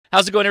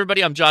How's it going,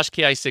 everybody? I'm Josh,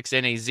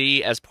 KI6NAZ.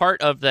 As part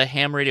of the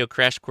Ham Radio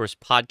Crash Course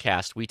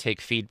podcast, we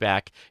take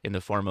feedback in the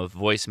form of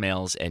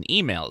voicemails and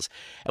emails.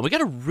 And we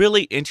got a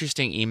really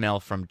interesting email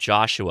from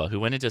Joshua,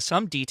 who went into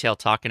some detail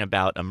talking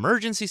about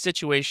emergency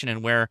situation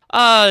and where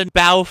a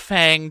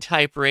Baofeng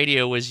type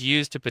radio was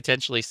used to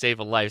potentially save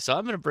a life. So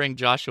I'm going to bring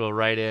Joshua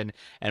right in,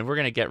 and we're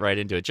going to get right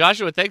into it.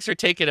 Joshua, thanks for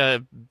taking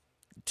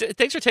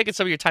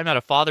some of your time out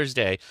of Father's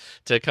Day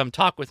to come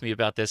talk with me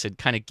about this and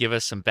kind of give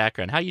us some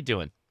background. How you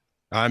doing?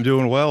 I'm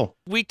doing well.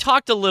 We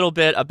talked a little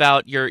bit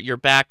about your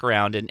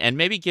background and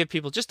maybe give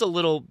people just a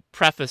little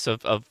preface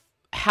of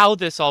how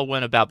this all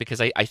went about,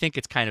 because I think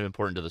it's kind of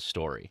important to the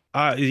story.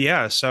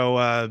 Yeah, so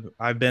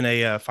I've been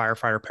a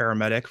firefighter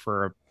paramedic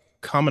for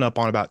coming up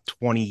on about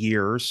 20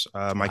 years.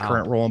 My Wow.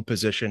 current role and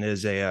position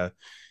is a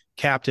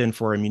captain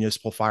for a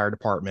municipal fire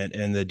department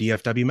in the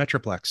DFW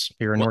Metroplex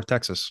here in Well, North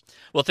Texas.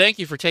 well, thank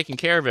you for taking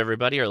care of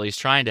everybody, or at least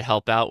trying to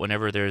help out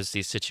whenever there's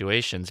these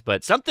situations.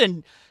 But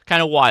something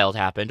kind of wild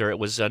happened, or it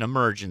was an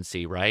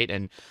emergency, right?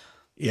 And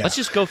Yeah. let's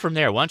just go from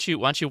there. Why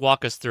don't you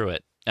walk us through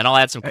it? And I'll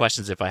add some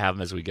questions if I have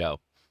them as we go.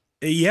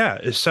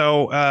 Yeah,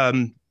 so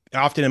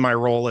often in my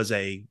role as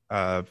a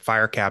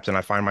fire captain,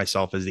 I find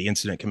myself as the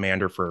incident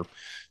commander for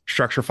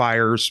structure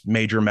fires,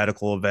 major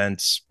medical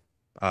events,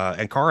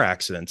 and car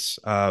accidents.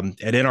 And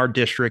in our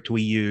district,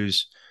 we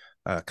use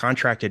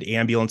contracted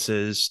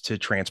ambulances to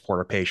transport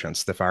our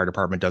patients. The fire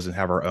department doesn't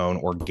have our own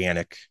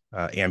organic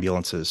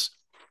ambulances.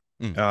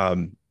 Mm.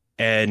 Um,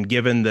 and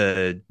given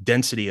the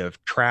density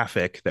of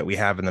traffic that we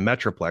have in the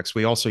Metroplex,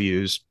 we also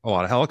use a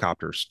lot of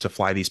helicopters to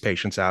fly these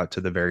patients out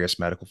to the various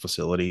medical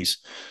facilities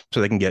so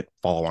they can get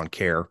follow on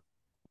care.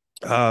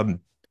 Um,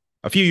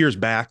 a few years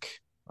back,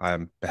 a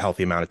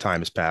healthy amount of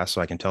time has passed,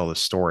 so I can tell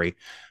this story.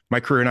 My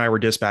crew and I were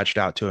dispatched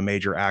out to a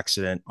major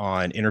accident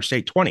on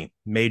Interstate 20,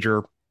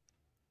 major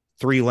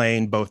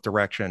three-lane, both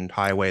direction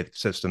highway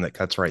system that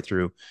cuts right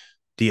through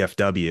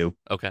DFW.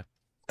 Okay.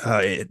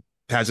 It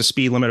has a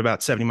speed limit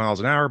about 70 miles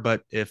an hour,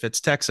 but if it's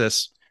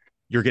Texas,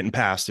 you're getting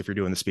passed if you're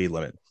doing the speed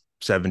limit.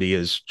 70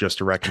 is just a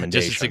Just a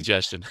recommendation,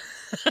 suggestion.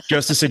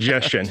 just a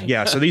suggestion.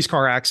 Yeah. So these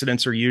car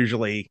accidents are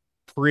usually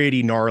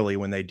pretty gnarly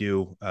when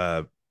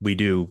we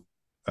do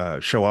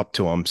show up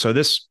to them. So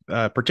this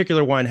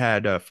particular one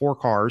had four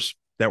cars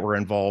that were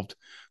involved.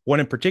 One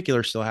in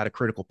particular still had a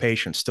critical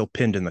patient still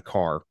pinned in the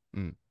car.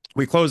 Mm.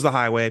 We closed the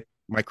highway.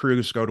 My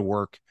crews go to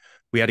work.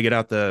 We had to get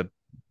out the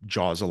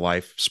jaws of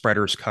life,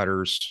 spreaders,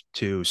 cutters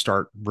to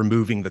start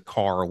removing the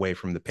car away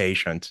from the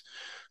patient.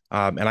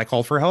 And I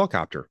called for a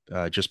helicopter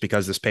just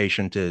because this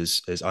patient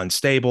is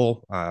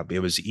unstable. It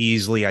was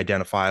easily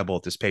identifiable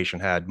that this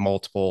patient had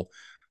multiple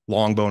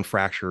long bone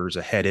fractures,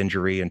 a head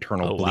injury,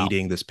 internal Oh, wow.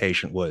 bleeding. This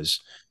patient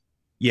was,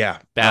 yeah,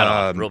 Bad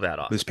off. Real bad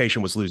off. this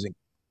patient was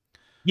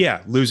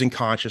losing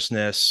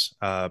consciousness,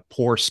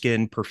 poor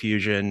skin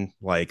perfusion,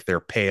 like they're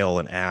pale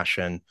and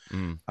ashen.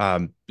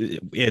 Mm.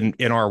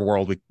 In our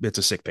world, it's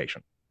a sick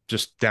patient.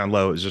 Just down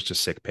low, it's just a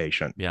sick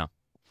patient. Yeah.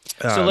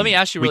 So let me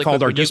ask you We really quick,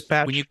 called our when you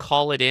dispatch.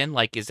 call it in,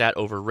 like, is that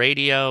over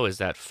radio? Is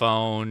that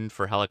phone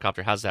for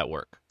helicopter? How's that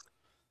work?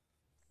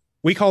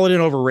 We call it in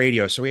over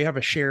radio. So we have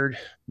a shared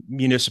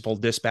municipal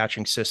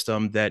dispatching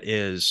system that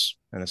is,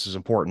 and this is an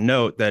important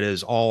note, that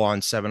is all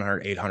on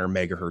 700, 800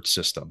 megahertz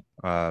system.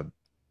 And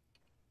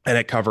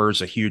it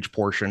covers a huge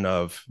portion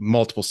of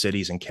multiple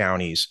cities and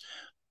counties.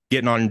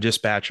 Getting on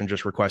dispatch and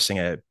just requesting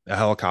a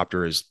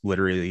helicopter is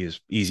literally as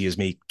easy as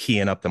me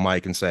keying up the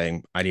mic and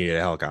saying, I need a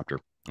helicopter.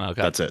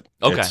 Okay. That's it.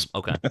 Okay.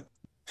 Okay.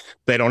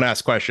 They don't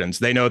ask questions.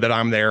 They know that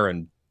I'm there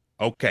and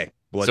okay,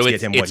 let's So get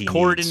it's him what it's he needs.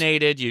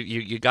 coordinated.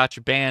 You got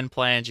your band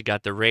plans, you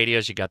got the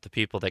radios, you got the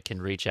people that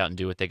can reach out and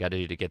do what they got to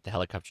do to get the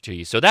helicopter to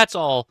you. So that's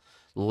all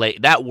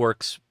that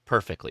works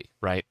perfectly,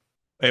 right?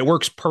 It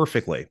works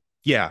perfectly.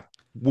 Yeah.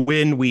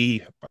 When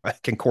we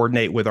can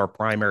coordinate with our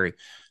primary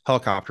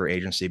helicopter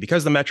agency,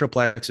 because the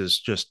Metroplex is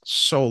just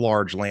so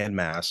large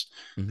landmass,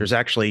 Hmm. there's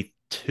actually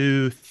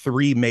two,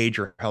 three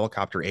major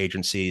helicopter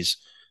agencies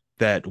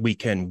that we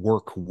can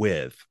work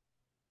with.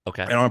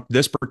 Okay. And on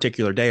this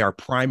particular day, our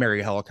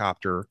primary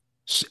helicopter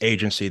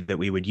agency that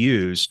we would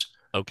use,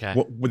 Okay.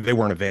 they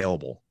weren't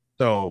available.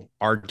 So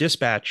our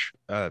dispatch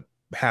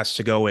has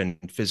to go and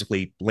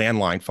physically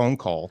landline phone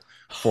call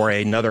for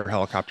another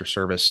helicopter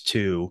service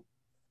to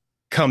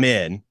come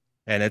in,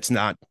 and it's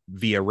not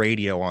via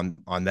radio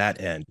on that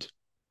end.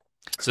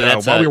 So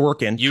that's While we were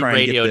working, you trying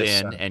to get radioed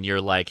this, in and you're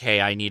like, "Hey,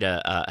 I need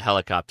a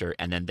helicopter,"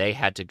 and then they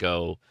had to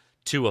go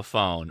to a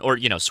phone or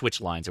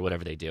switch lines or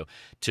whatever they do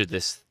to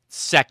this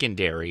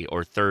secondary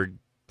or third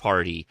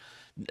party.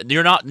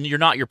 You're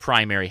not your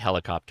primary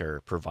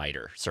helicopter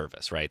provider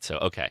service, right? So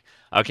okay,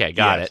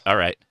 got it. yes, All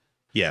right.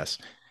 yes,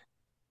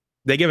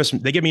 they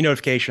give me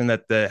notification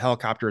that the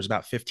helicopter is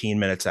about 15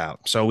 minutes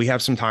out, so we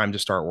have some time to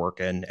start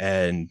working.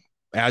 And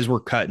as we're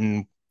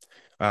cutting,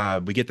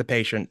 we get the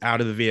patient out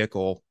of the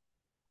vehicle,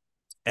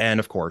 and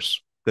of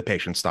course, the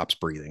patient stops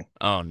breathing.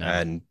 Oh no.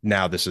 And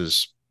now this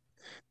is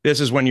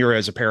when you're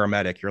as a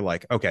paramedic, you're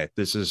like, okay,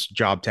 this is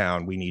job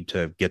town. We need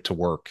to get to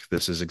work.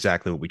 This is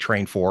exactly what we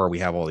train for. We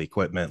have all the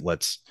equipment.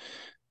 Let's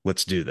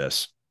do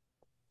this.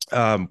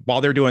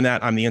 While they're doing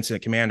that, I'm the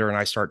incident commander, and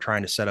I start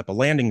trying to set up a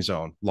landing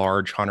zone,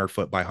 large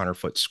 100-foot by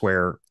 100-foot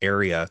square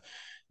area.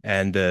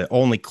 And the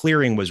only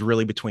clearing was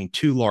really between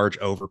two large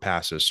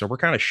overpasses. So we're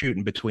kind of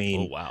shooting Oh,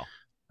 between wow.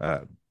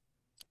 uh,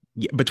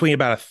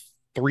 about a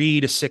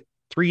 3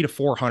 to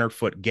 400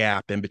 foot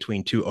gap in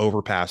between two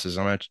overpasses.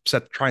 I'm going to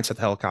try and set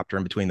the helicopter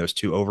in between those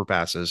two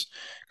overpasses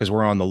because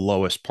we're on the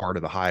lowest part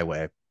of the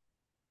highway.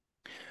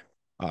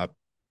 Uh,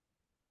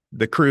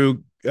 the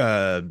crew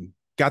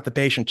got the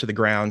patient to the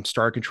ground,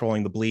 started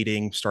controlling the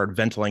bleeding, started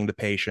ventilating the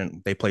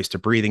patient. They placed a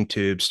breathing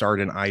tube,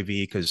 started an IV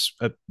because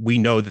we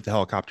know that the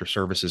helicopter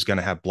service is going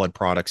to have blood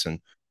products. And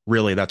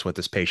really, that's what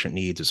this patient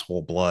needs is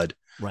whole blood.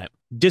 Right.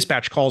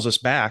 Dispatch calls us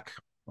back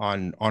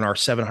on our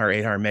 700,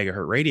 800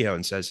 megahertz radio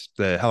and says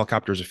the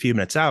helicopter's a few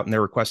minutes out and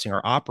they're requesting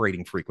our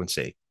operating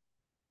frequency.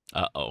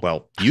 Uh-oh.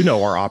 Well, you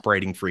know our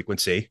operating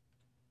frequency.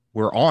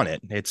 We're on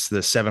it. It's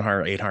the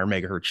 700, 800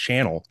 megahertz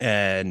channel.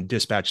 And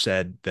dispatch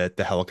said that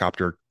the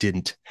helicopter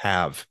didn't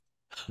have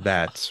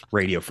that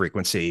radio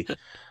frequency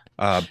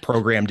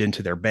programmed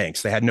into their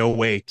banks. They had no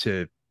way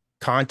to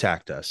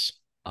contact us.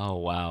 Oh,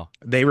 wow.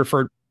 They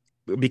referred,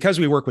 because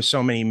we work with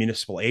so many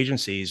municipal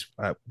agencies,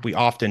 we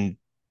often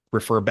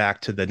refer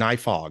back to the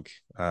NIFOG,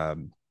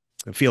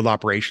 Field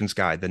Operations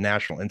Guide, the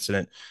National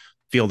Incident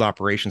Field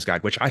Operations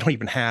Guide, which I don't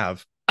even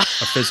have a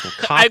physical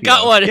copy. I've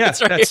got of. one. Yeah,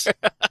 It's right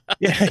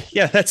here.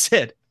 yeah, that's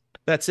it.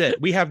 That's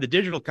it. We have the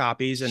digital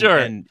copies, and, Sure.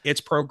 and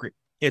it's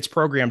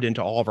programmed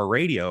into all of our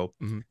radio.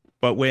 Mm-hmm.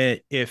 But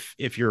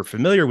if you're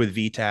familiar with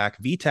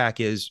VTAC, VTAC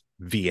is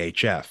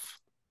VHF.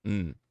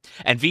 Mm.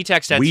 And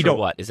VTAC stands for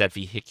what? Is that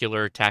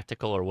vehicular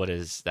tactical, or what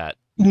is that?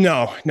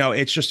 No,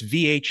 it's just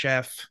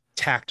VHF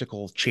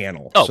tactical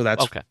channel. Oh, so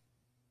that's okay.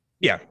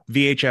 Yeah,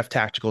 VHF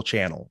tactical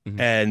channel. Mm-hmm.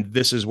 And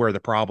this is where the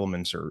problem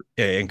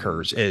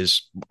incurs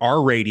is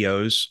our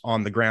radios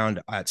on the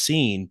ground at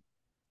scene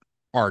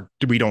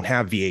we don't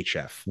have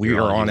VHF. We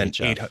are on an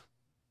 800.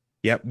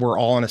 Yep, we're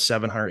all on a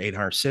 700,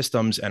 800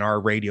 systems, and our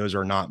radios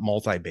are not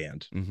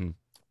multi-band. Mm-hmm.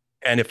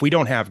 And if we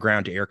don't have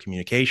ground to air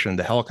communication,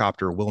 the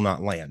helicopter will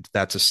not land.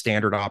 That's a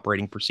standard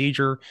operating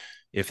procedure.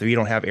 If we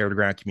don't have air to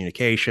ground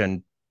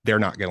communication, they're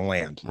not going to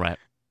land. Right.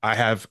 I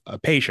have a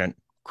patient,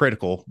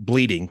 critical,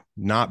 bleeding,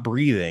 not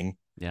breathing,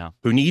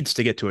 who needs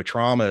to get to a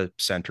trauma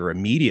center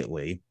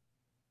immediately.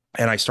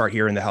 And I start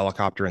hearing the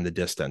helicopter in the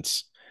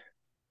distance.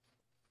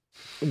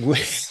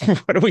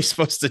 What are we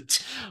supposed to do?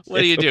 What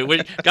do you do?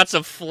 We got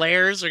some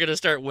flares? We're going to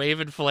start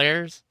waving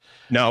flares?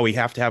 No, we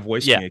have to have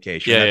voice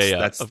communication.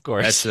 That's of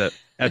course.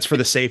 That's for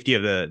the safety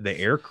of the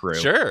air crew.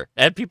 Sure.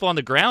 And people on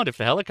the ground if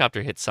the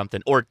helicopter hits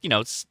something or,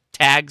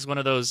 tags one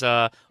of those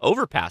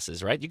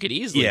overpasses, right? You could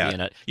easily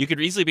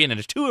be in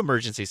a two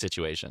emergency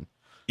situation.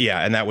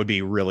 Yeah, and that would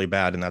be really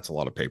bad, and that's a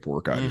lot of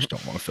paperwork I just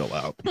don't want to fill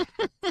out.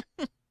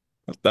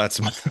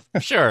 That's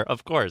sure,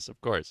 of course.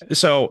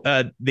 So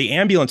the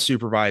ambulance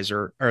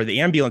supervisor, or the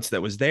ambulance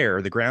that was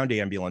there, the ground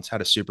ambulance,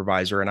 had a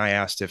supervisor, and I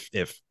asked if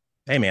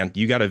hey man,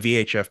 you got a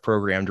VHF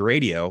programmed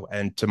radio?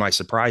 And to my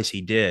surprise,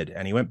 he did.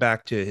 And he went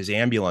back to his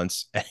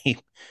ambulance and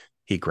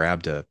he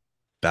grabbed a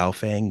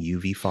Baofeng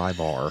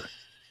UV-5R.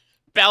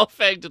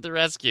 Baofeng to the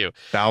rescue.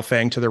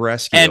 Baofeng to the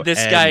rescue. And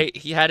this guy,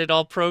 he had it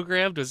all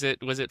programmed. Was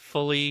it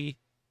fully?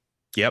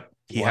 Yep.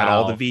 He had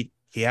all of the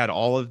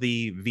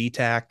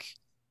VTAC,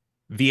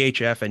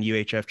 VHF and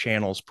UHF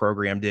channels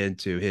programmed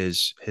into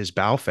his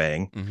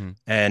Baofeng. Mm-hmm.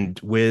 And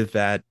with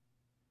that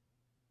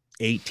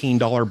 $18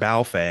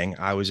 Baofeng,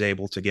 I was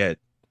able to get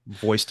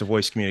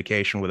voice-to-voice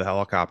communication with a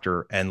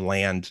helicopter and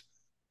land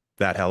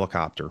that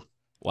helicopter.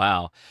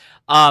 Wow.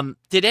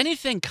 Did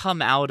anything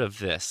come out of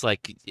this,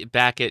 like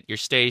back at your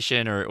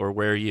station or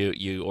where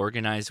you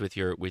organized with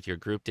your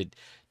group?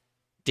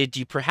 Did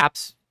you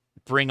perhaps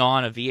bring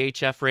on a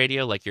VHF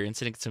radio, like your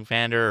incident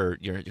commander or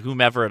your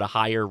whomever at a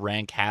higher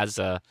rank has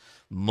a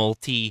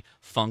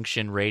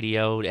multi-function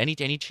radio? Any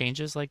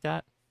changes like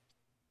that?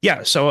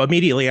 Yeah. So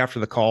immediately after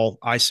the call,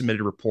 I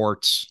submitted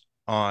reports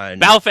on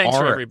Baofengs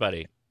for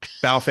everybody.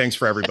 Baofengs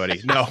for everybody.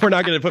 No, we're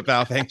not going to put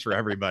Baofengs for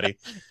everybody.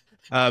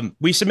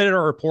 We submitted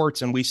our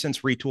reports, and we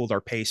since retooled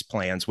our PACE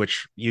plans,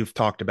 which you've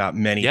talked about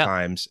many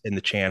times in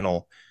the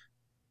channel.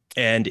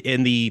 And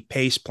in the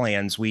PACE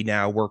plans, we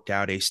now worked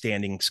out a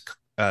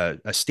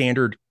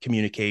standard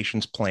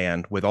communications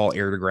plan with all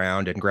air to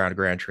ground and ground to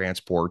ground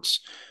transports,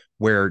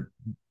 where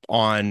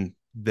on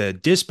the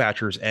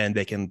dispatcher's end,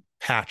 they can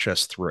patch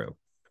us through.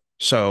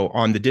 So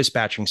on the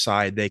dispatching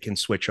side, they can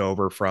switch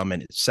over from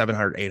a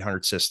 700,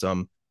 800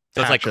 system.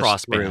 So it's like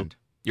crossband.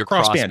 Your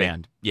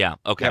crossband. Yeah.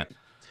 Okay. Yep.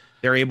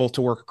 They're able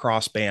to work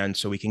crossband,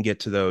 so we can get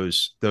to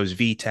those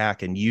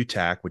VTAC and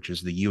UTAC, which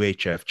is the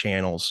UHF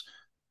channels.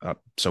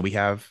 So we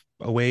have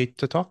a way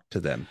to talk to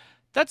them.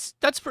 That's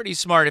pretty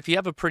smart. If you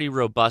have a pretty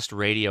robust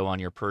radio on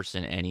your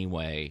person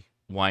anyway,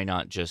 why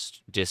not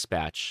just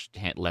dispatch,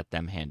 let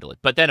them handle it?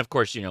 But then, of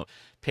course,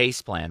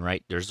 PACE plan,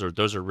 right? Those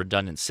are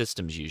redundant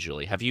systems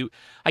usually.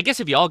 I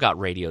guess if you all got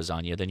radios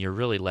on you, then you're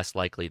really less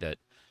likely that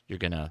you're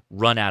going to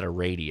run out of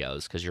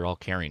radios because you're all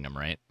carrying them,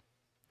 right?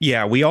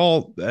 Yeah, we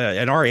all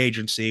in our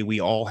agency, we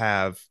all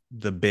have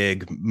the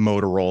big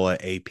Motorola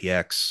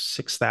APX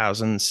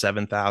 6000,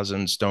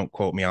 7000s. Don't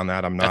quote me on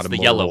that. I'm not That's a the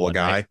yellow Motorola one,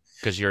 right? guy.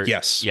 Because you're,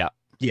 Yes. yeah,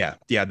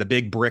 Yeah, the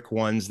big brick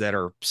ones that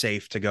are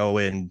safe to go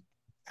in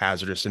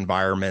hazardous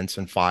environments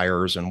and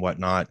fires and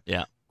whatnot.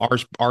 yeah.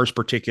 Ours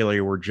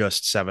particularly were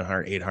just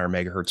 700, 800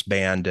 megahertz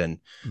band, and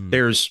Mm,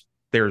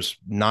 there's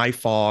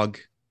NIFOG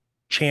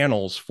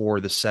channels for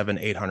the 7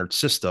 800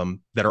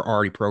 system that are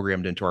already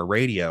programmed into our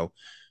radio.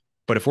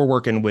 But if we're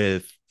working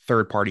with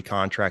third party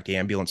contract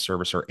ambulance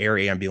service or air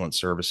ambulance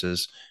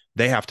services,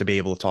 they have to be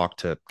able to talk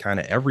to kind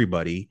of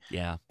everybody.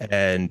 yeah.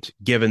 And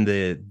given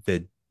the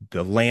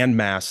land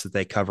mass that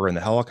they cover in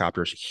the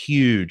helicopters,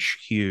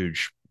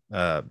 huge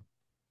uh,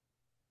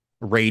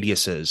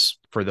 radiuses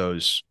for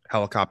those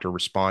helicopter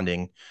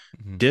responding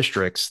Mhm.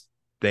 districts,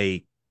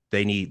 they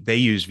they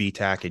use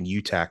VTAC and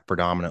UTAC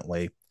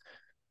predominantly.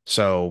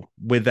 So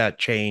with that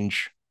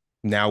change,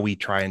 now we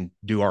try and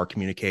do our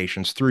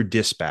communications through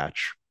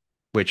dispatch,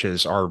 which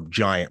is our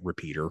giant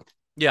repeater.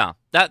 Yeah,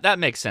 that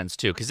makes sense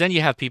too, because then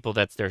you have people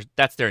that's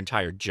their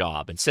entire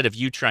job. Instead of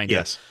you trying to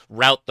Yes.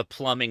 route the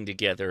plumbing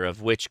together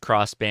of which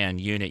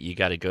crossband unit you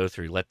got to go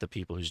through, let the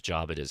people whose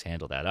job it is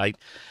handle that. So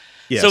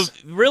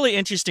Yes. really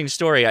interesting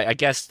story. I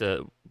guess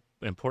the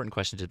important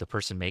question: did the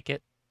person make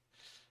it?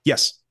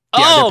 Yes. Yeah.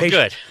 The Oh, patient.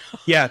 good.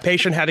 Yeah.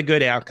 Patient had a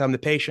good outcome.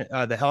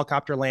 The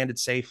helicopter landed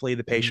safely.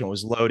 The Mhm. patient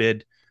was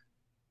loaded.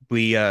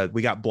 We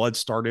got blood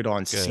started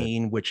on Good.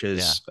 scene, which Yeah.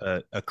 is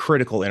a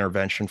critical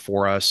intervention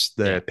for us.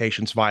 Yeah. The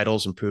patient's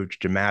vitals improved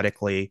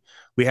dramatically.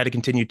 We had to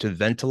continue to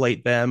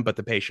ventilate them, but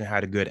the patient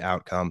had a good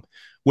outcome.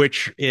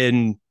 Which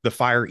in the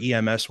fire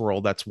EMS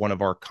world, that's one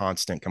of our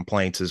constant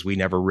complaints is we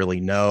never really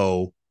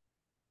know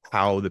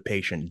how the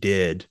patient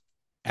did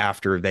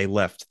after they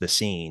left the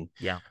scene.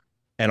 Yeah.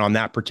 And on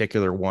that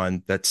particular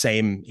one, that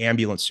same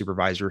ambulance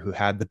supervisor who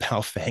had the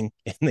Baofeng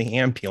in the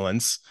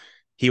ambulance,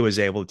 he was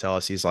able to tell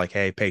us, he's like,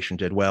 hey, patient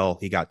did well.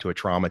 He got to a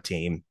trauma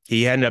team.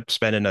 He ended up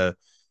spending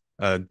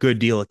a good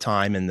deal of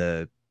time in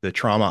the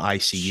trauma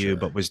ICU, Sure.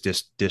 but was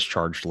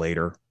discharged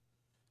later. I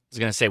was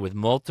gonna say with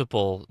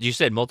multiple. You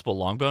said multiple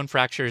long bone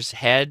fractures,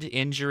 head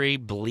injury,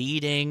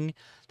 bleeding.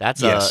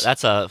 That's a Yes.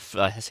 that's a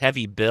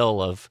heavy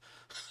bill of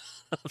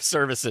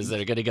services that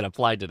are going to get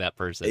applied to that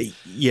person.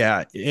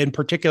 Yeah. In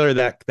particular,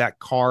 that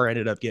car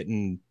ended up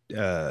getting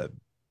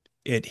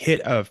it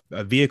hit a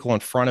vehicle in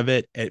front of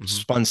it. It Hmm.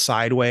 spun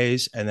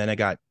sideways and then it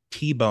got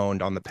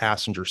T-boned on the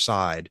passenger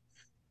side.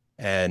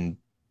 And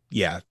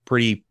yeah,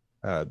 pretty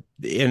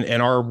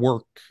in our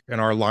work in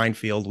our line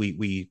field,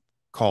 we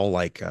call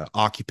like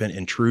occupant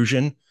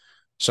intrusion.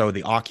 So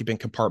the occupant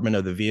compartment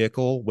of the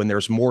vehicle, when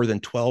there's more than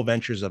 12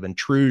 inches of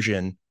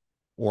intrusion,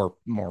 or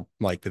more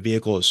like the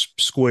vehicle is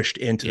squished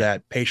into Yeah.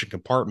 that patient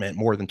compartment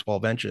more than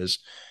 12 inches,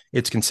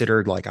 it's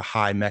considered like a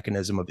high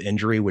mechanism of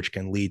injury, which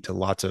can lead to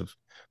lots of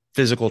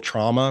physical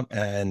trauma.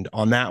 And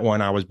on that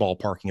one, I was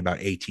ballparking about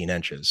 18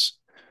 inches.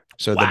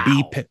 So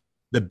Wow.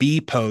 the B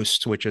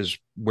post, which is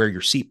where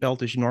your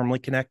seatbelt is normally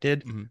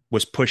connected, Hmm.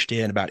 was pushed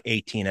in about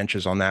 18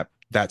 inches on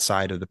that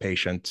side of the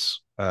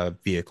patient's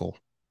vehicle.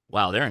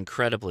 Wow, they're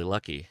incredibly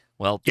lucky.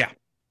 Well, Yeah.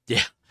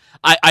 yeah.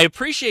 I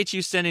appreciate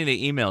you sending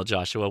the email,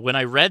 Joshua. When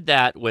I read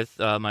that with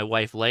my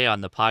wife Leah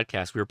on the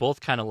podcast, we were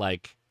both kind of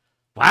like,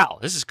 wow,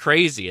 this is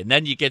crazy. And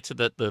then you get to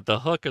the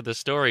hook of the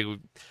story. We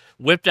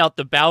whipped out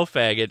the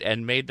Baofeng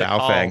and made the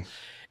call. Baofeng.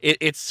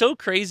 It's so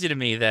crazy to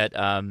me that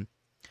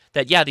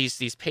that yeah,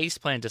 these pace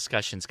plan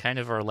discussions kind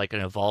of are like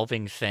an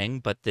evolving thing,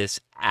 but this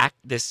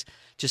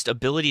just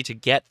ability to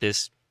get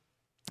this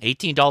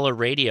 $18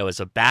 radio as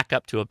a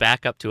backup to a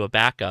backup to a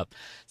backup,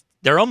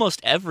 they're almost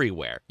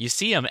everywhere. You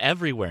see them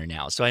everywhere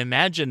now. So I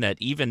imagine that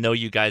even though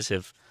you guys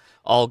have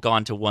all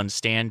gone to one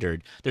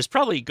standard, there's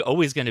probably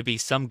always going to be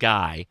some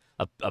guy,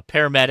 a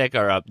paramedic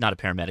or not a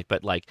paramedic,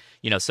 but like,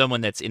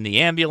 someone that's in the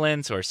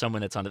ambulance or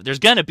someone that's on there's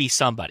going to be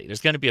somebody.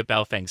 There's going to be a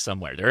Baofeng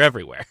somewhere. They're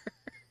everywhere.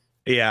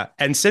 Yeah,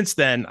 and since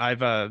then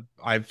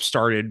I've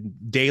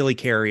started daily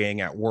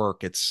carrying at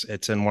work. It's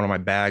in one of my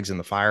bags in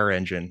the fire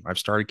engine. I've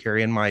started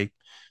carrying my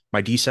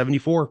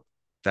D74.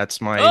 That's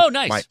Oh,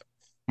 my nice.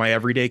 my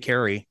everyday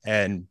carry,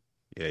 and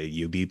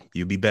you be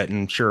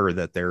betting sure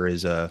that there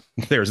is a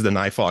there's the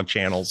NIFOG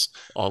channels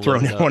All thrown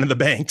loaded in up. one of the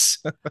banks.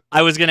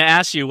 I was going to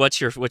ask you what's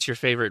your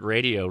favorite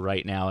radio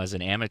right now as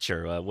an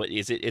amateur? What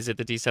is it? Is it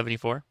the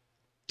D74?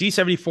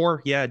 D74,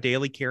 yeah,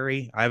 daily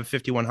carry. I have a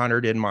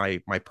 5100 in my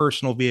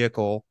personal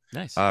vehicle.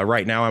 Nice.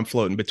 Right now, I'm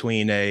floating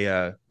between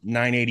a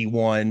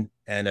 981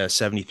 and a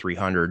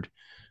 7300.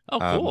 Oh,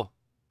 Um, cool.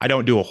 I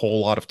don't do a whole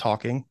lot of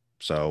talking,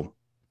 so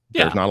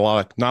there's Yeah. not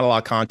a lot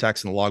of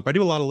context in the log, but I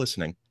do a lot of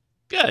listening.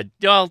 Good.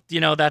 Well,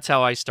 that's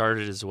how I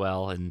started as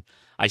well, and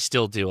I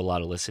still do a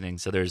lot of listening.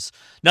 So there's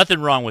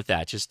nothing wrong with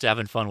that. Just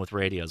having fun with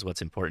radio is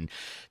what's important.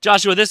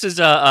 Joshua, this is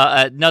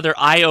another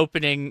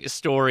eye-opening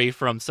story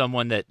from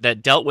someone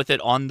that dealt with it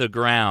on the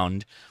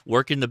ground,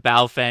 working the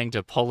Baofeng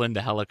to pull in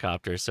the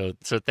helicopter. So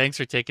thanks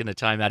for taking the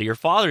time out of your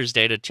Father's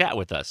Day to chat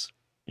with us.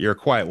 You're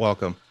quite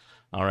welcome.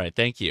 All right,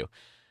 thank you.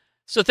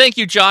 So thank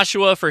you,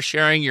 Joshua, for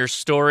sharing your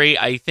story.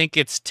 I think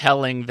it's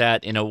telling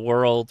that in a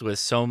world with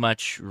so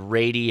much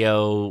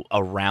radio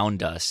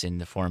around us in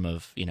the form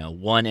of,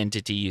 one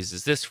entity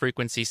uses this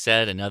frequency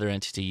set, another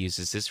entity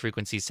uses this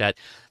frequency set,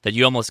 that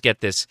you almost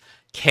get this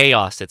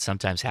chaos that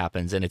sometimes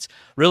happens. And it's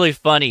really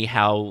funny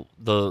how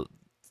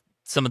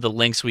some of the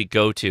links we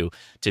go to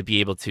be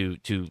able to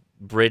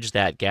bridge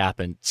that gap,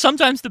 and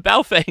sometimes the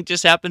Baofeng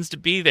just happens to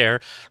be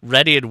there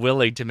ready and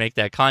willing to make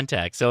that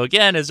contact. So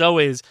again, as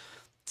always,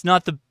 it's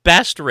not the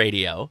best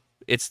radio.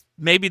 It's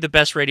maybe the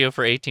best radio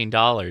for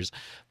 $18,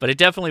 but it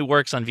definitely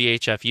works on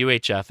VHF,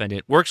 UHF, and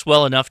it works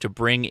well enough to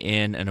bring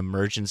in an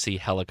emergency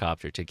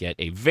helicopter to get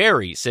a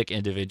very sick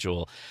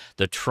individual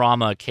the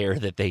trauma care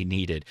that they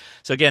needed.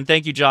 So again,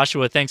 thank you,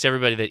 Joshua. Thanks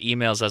everybody that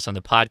emails us on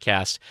the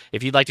podcast.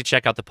 If you'd like to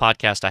check out the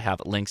podcast, I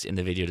have links in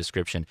the video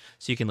description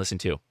so you can listen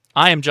too.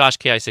 I am Josh,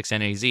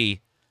 KI6NAZ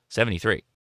 73.